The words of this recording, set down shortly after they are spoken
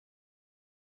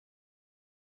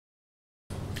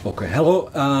Okay,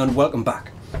 hello and welcome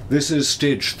back. This is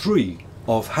stage 3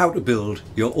 of how to build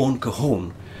your own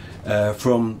cajon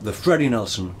from the Freddie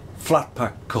Nelson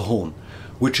Flatpack cajon,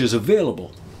 which is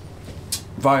available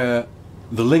via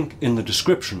the link in the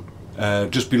description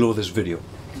just below this video.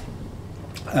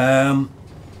 Right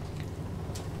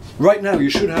now you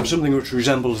should have something which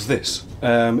resembles this.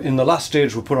 In the last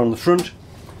stage we put on the front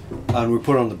and we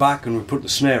put on the back and we put the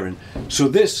snare in. So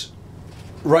this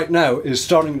right now is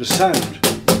starting to sound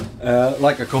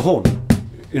like a cajon,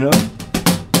 you know.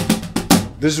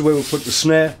 This is where we'll put the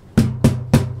snare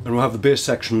and we'll have the bass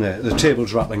section there. The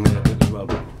table's rattling there a bit as well,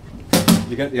 but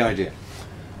you get the idea.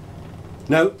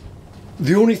 Now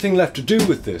the only thing left to do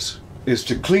with this is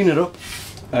to clean it up,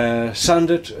 sand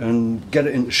it and get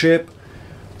it into shape,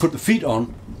 put the feet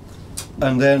on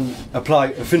and then apply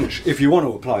a finish. If you want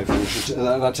to apply a finish,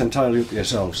 that's entirely up to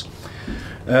yourselves.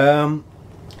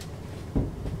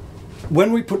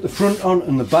 When we put the front on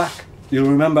and the back, you'll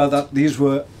remember that these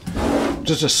were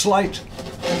just a slight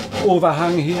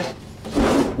overhang here.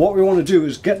 What we want to do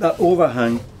is get that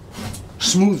overhang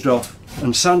smoothed off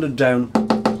and sanded down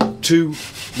to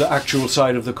the actual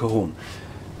side of the cajon.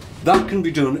 That can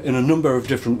be done in a number of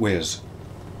different ways.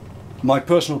 My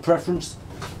personal preference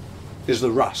is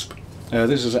the rasp.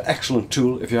 This is an excellent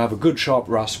tool. If you have a good sharp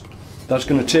rasp, that's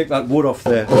going to take that wood off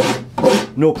there,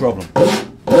 no problem,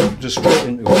 just straight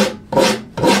into it.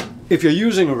 If you're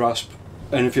using a rasp,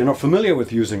 and if you're not familiar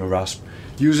with using a rasp,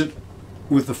 use it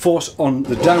with the force on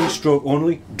the downstroke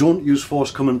only. Don't use force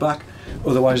coming back,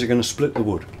 otherwise you're going to split the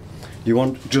wood. You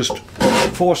want just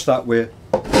force that way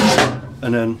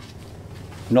and then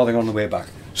nothing on the way back.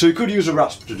 So you could use a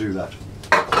rasp to do that.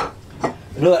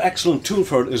 Another excellent tool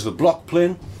for it is the block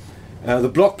plane. The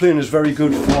block plane is very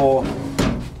good for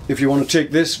if you want to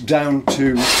take this down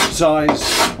to size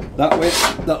that way.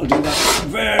 That'll do that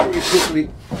very quickly.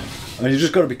 And you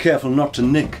just got to be careful not to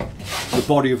nick the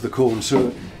body of the cone,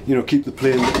 so you know, keep the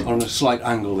plane on a slight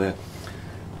angle there.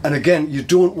 And again, you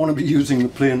don't want to be using the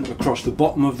plane across the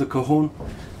bottom of the cajon.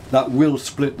 That will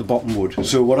split the bottom wood.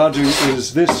 So what I do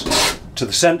is this to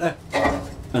the centre,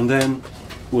 and then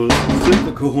we'll flip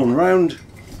the cajon round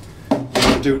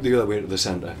and do it the other way to the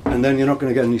centre. And then you're not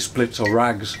going to get any splits or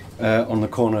rags on the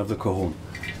corner of the cajon.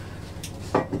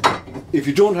 If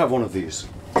you don't have one of these,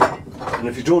 and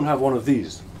if you don't have one of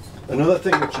these, another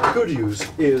thing which you could use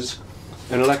is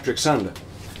an electric sander.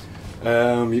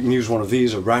 You can use one of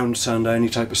these, a round sander, any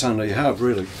type of sander you have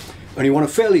really. And you want a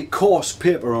fairly coarse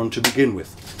paper on to begin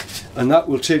with. And that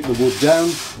will take the wood down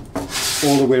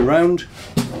all the way around,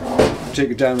 take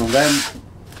it down on them,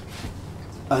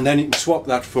 and then you can swap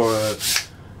that for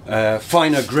a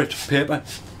finer grit paper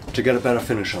to get a better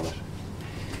finish on it.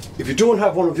 If you don't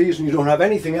have one of these and you don't have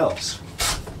anything else,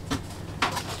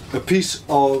 a piece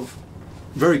of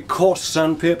very coarse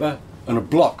sandpaper and a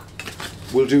block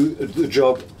will do the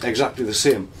job exactly the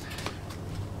same.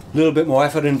 A little bit more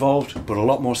effort involved, but a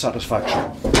lot more satisfaction.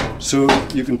 So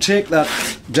you can take that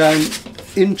down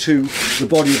into the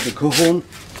body of the cajon,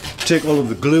 take all of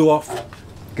the glue off,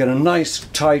 get a nice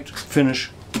tight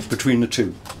finish between the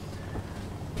two.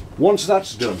 Once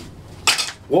that's done,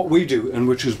 what we do, and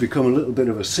which has become a little bit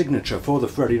of a signature for the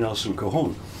Freddie Nelson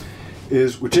cajon,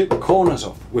 is we take the corners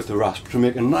off with the rasp to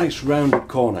make a nice rounded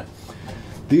corner.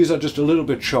 These are just a little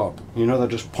bit sharp, you know, they're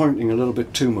just pointing a little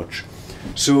bit too much.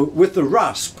 So with the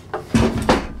rasp,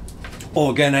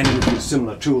 or again any of these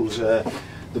similar tools,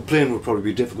 the plane would probably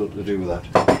be difficult to do with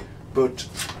that. But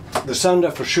the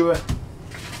sander for sure,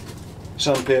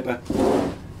 sandpaper.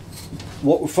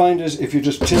 What we find is if you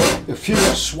just take a few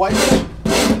swipes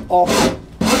off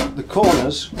the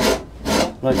corners,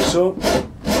 like so,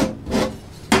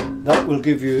 that will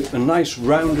give you a nice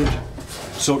rounded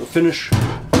sort of finish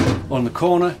on the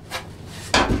corner.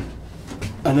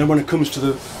 And then when it comes to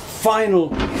the final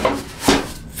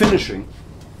finishing,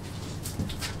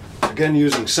 again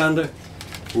using sander,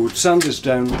 we would sand this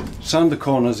down, sand the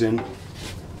corners in,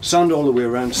 sand all the way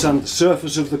around, sand the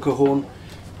surface of the cajon,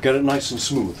 get it nice and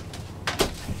smooth.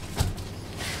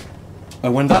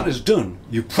 And when that is done,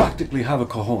 you practically have a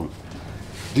cajon.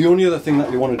 The only other thing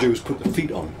that you want to do is put the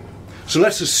feet on. So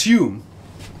let's assume,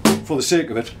 for the sake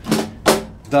of it,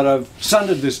 that I've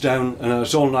sanded this down and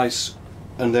it's all nice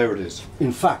and there it is.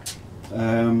 In fact,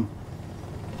 I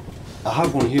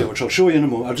have one here which I'll show you in a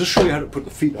moment. I'll just show you how to put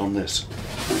the feet on this.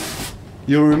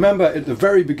 You'll remember at the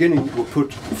very beginning we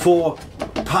put 4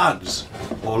 pads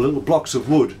or little blocks of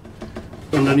wood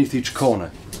underneath each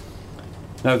corner.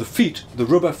 Now the feet, the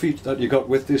rubber feet that you got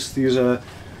with this, these are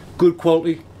good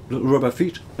quality little rubber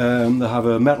feet. They have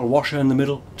a metal washer in the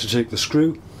middle to take the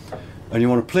screw, and you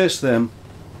want to place them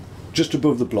just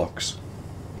above the blocks.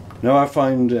 Now I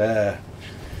find this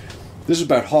is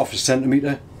about 1/2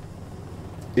 centimetre,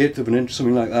 1/8 of an inch,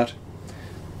 something like that,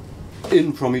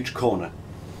 in from each corner.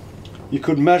 You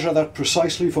could measure that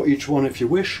precisely for each one if you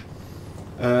wish.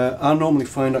 I normally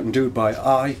find I can do it by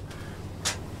eye,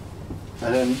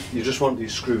 and then you just want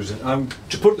these screws in.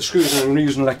 To put the screws in, I'm going to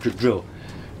use an electric drill,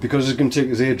 because it's going to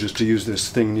take us ages to use this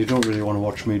thing. You don't really want to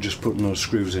watch me just putting those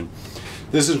screws in.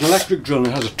 This is an electric drill and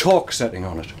it has a torque setting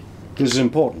on it. This is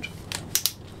important.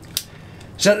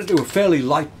 Set it to a fairly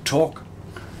light torque,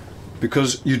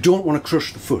 because you don't want to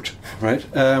crush the foot, right?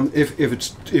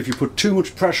 If you put too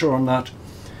much pressure on that,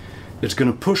 it's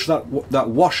going to push that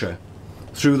washer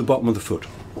through the bottom of the foot.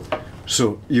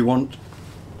 So you want,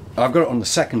 I've got it on the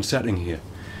second setting here.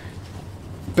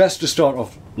 Best to start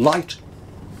off light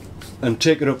and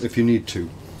take it up if you need to.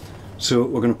 So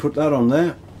we're going to put that on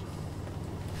there,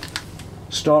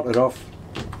 start it off.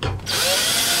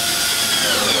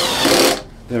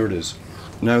 There it is.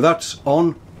 Now that's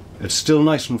on. It's still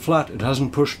nice and flat. It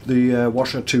hasn't pushed the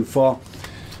washer too far,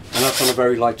 and that's on a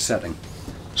very light setting.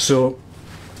 So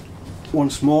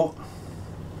once more,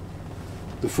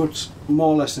 the foot's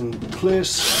more or less in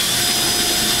place.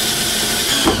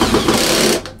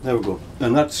 There we go.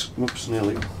 And that's, whoops,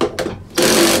 nearly.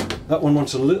 That one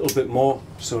wants a little bit more,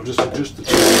 so just adjust the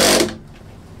tube.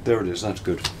 There it is, that's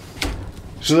good.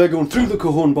 So they're going through the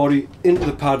Cajon body into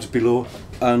the pads below,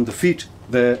 and the feet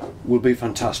there will be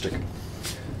fantastic.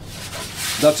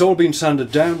 That's all been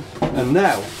sanded down, and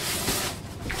now,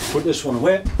 put this one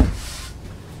away,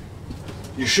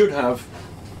 you should have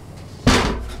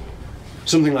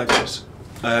something like this.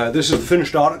 This is the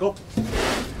finished article.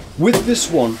 With this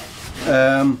one,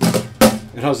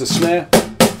 it has the snare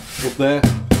up there,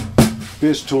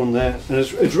 bass tone there, and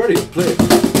it's ready to play.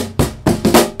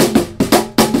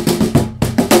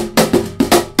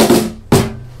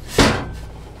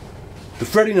 The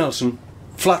Freddie Nelson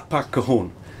Flatpack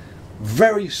Cajon.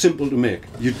 Very simple to make.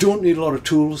 You don't need a lot of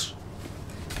tools.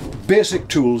 Basic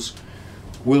tools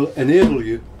will enable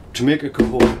you to make a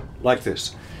Cajon like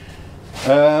this.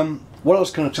 What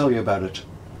else can I tell you about it?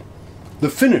 The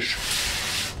finish.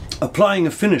 Applying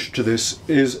a finish to this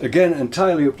is again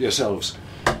entirely up to yourselves.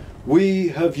 We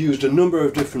have used a number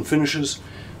of different finishes.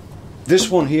 This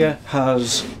one here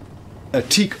has a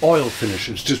teak oil finish.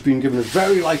 It's just been given a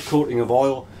very light coating of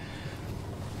oil.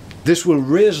 This will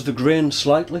raise the grain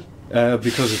slightly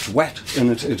because it's wet,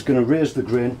 and it's going to raise the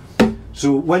grain.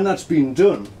 So when that's been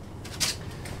done,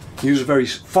 use a very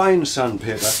fine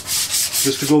sandpaper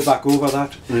just to go back over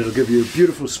that, and it'll give you a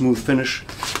beautiful smooth finish.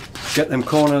 Get them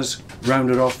corners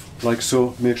rounded off like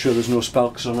so, make sure there's no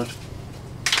spalks on it.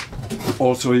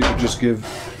 Also, you could just give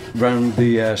round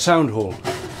the sound hole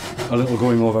a little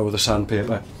going over with the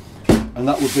sandpaper, and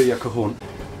that would be your Cajon.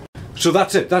 So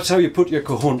that's it, that's how you put your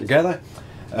Cajon together.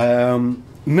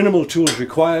 Minimal tools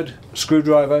required: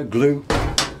 screwdriver, glue,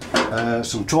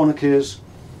 some tourniquets.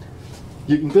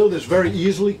 You can build this very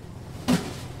easily.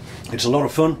 It's a lot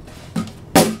of fun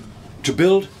to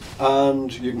build,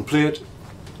 and you can play it,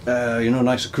 you know,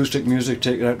 nice acoustic music,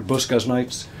 take it out to buskers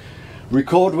nights,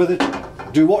 record with it,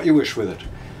 do what you wish with it.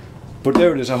 But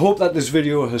there it is. I hope that this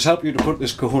video has helped you to put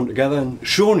this Cajon together and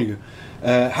shown you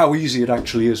how easy it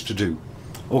actually is to do.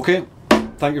 Okay,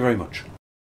 thank you very much.